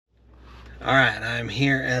All right, I'm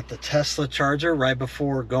here at the Tesla charger right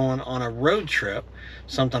before going on a road trip.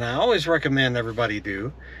 Something I always recommend everybody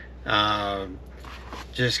do.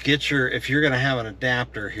 Just get if you're going to have an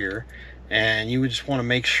adapter here, and you would just want to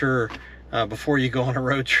make sure before you go on a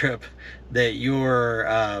road trip that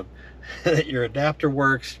that your adapter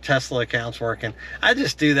works, Tesla account's working. I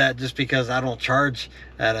just do that just because I don't charge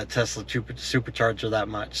at a Tesla Supercharger that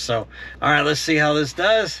much. So, all right, let's see how this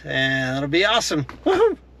does, and it'll be awesome.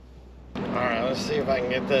 Woohoo! All right, let's see if I can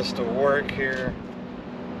get this to work here.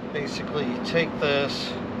 Basically, you take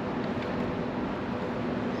this,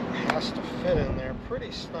 it has to fit in there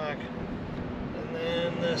pretty snug, and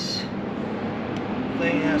then this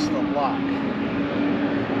thing has to lock.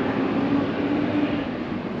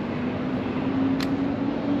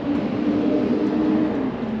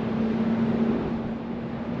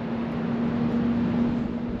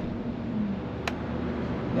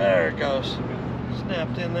 There it goes.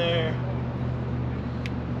 Snapped in there.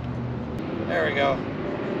 There we go.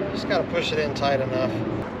 Just got to push it in tight enough.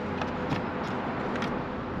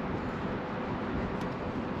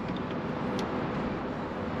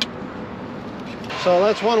 So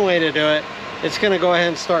that's one way to do it. It's going to go ahead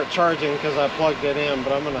and start charging because I plugged it in,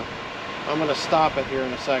 but I'm gonna stop it here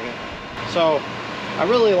in a second. So I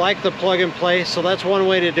really like the plug and play. So that's one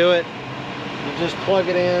way to do it. You just plug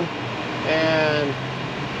it in, and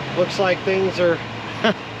looks like things are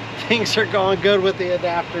things are going good with the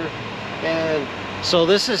adapter. And so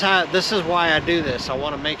this is why I do this. I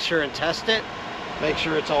want to make sure and test it, make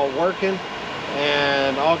sure it's all working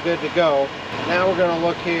and all good to go. Now we're going to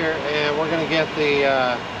look here, and we're going to get the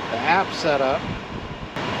app set up.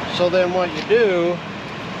 So then what you do,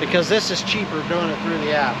 because this is cheaper doing it through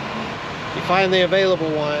the app, you find the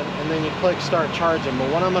available one and then you click start charging.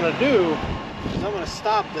 But what I'm going to do is I'm going to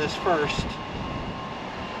stop this first,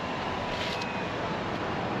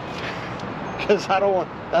 because I don't want,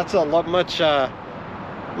 that's a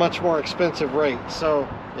much more expensive rate. So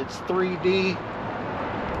it's 3D.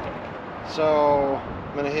 So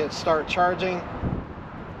I'm going to hit start charging.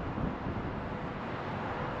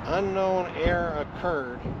 Unknown error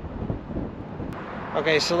occurred.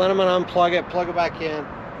 Okay, so then I'm going to unplug it, plug it back in,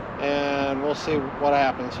 and we'll see what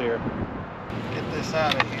happens here. Get this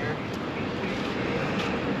out of here.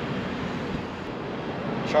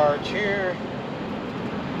 Charge here.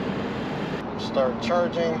 Start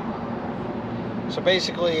charging. So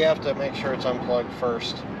basically you have to make sure it's unplugged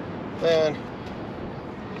first. Then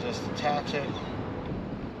you just attach it.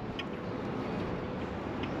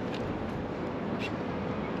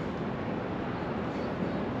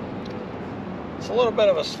 It's a little bit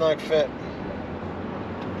of a snug fit.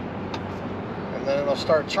 And then it'll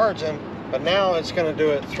start charging, but now it's going to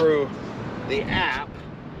do it through the app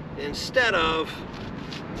instead of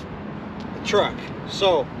the truck.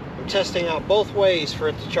 So I'm testing out both ways for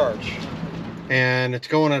it to charge. And it's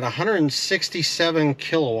going at 167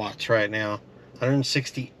 kilowatts right now.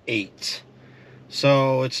 168.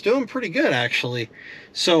 So it's doing pretty good, actually.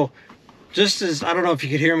 So just as, I don't know if you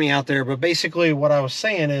could hear me out there, but basically what I was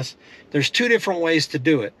saying is there's two different ways to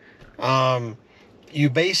do it. You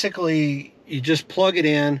just plug it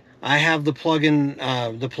in. I have the plug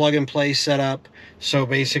and play set up. So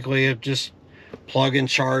basically it just plug and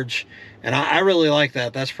charge. And I really like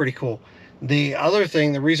that. That's pretty cool. The other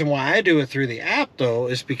thing, the reason why I do it through the app though,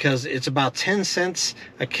 is because it's about 10 cents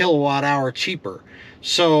a kilowatt hour cheaper.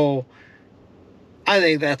 So I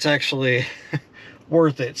think that's actually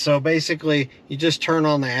worth it. So basically you just turn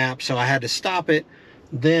on the app. So I had to stop it.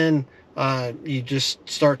 Then you just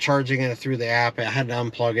start charging it through the app. I had to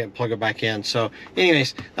unplug it and plug it back in. So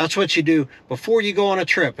anyways, that's what you do before you go on a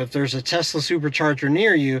trip. If there's a Tesla Supercharger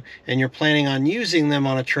near you and you're planning on using them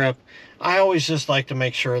on a trip, I always just like to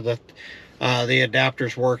make sure that the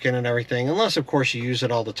adapter's working and everything, unless of course you use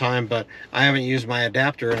it all the time. But I haven't used my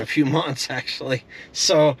adapter in a few months actually.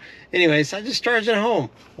 So anyways, I just charge it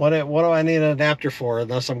home. What do I need an adapter for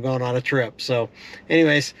unless I'm going on a trip? So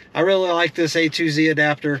anyways, I really like this A2Z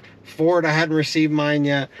adapter. Ford, I hadn't received mine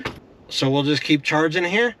yet, so we'll just keep charging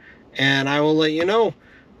here, and I will let you know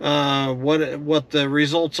what the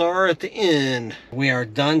results are at the end. We are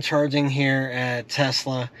done charging here at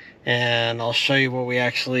Tesla, and I'll show you what we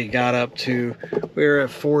actually got up to. We were at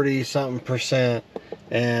 40 something percent,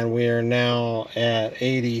 and we are now at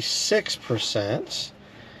 86%.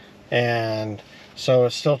 And so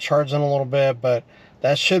it's still charging a little bit, but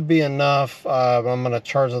that should be enough. I'm going to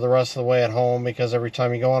charge it the rest of the way at home, because every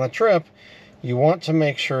time you go on a trip, you want to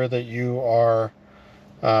make sure that you are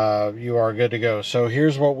good to go. So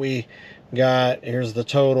here's what we got. Here's the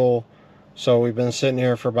total. So we've been sitting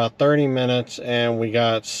here for about 30 minutes and we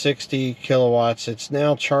got 60 kilowatts. It's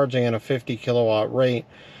now charging at a 50 kilowatt rate,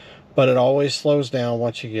 but it always slows down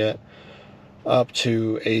once you get up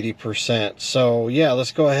to 80%. So yeah,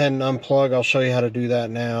 let's go ahead and unplug. I'll show you how to do that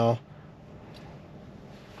now.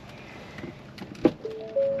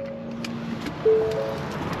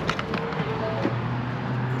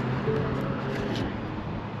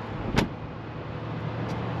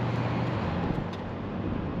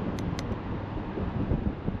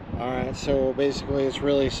 Alright, so basically it's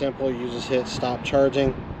really simple. You just hit stop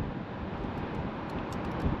charging.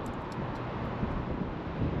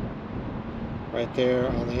 Right there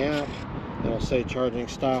on the app, it'll say charging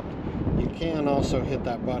stopped. You can also hit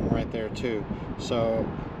that button right there too. So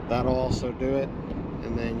that'll also do it.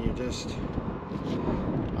 And then you just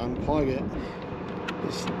unplug it.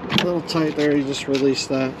 It's a little tight there, you just release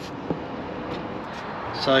that.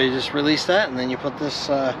 So you just release that and then you put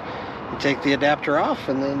this you take the adapter off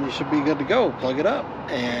and then you should be good to go. Plug it up,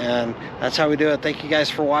 and that's how we do it. Thank you guys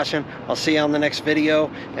for watching. I'll see you on the next video,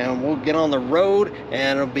 and we'll get on the road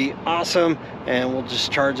and it'll be awesome, and we'll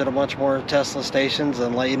just charge at a bunch more Tesla stations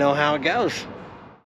and let you know how it goes.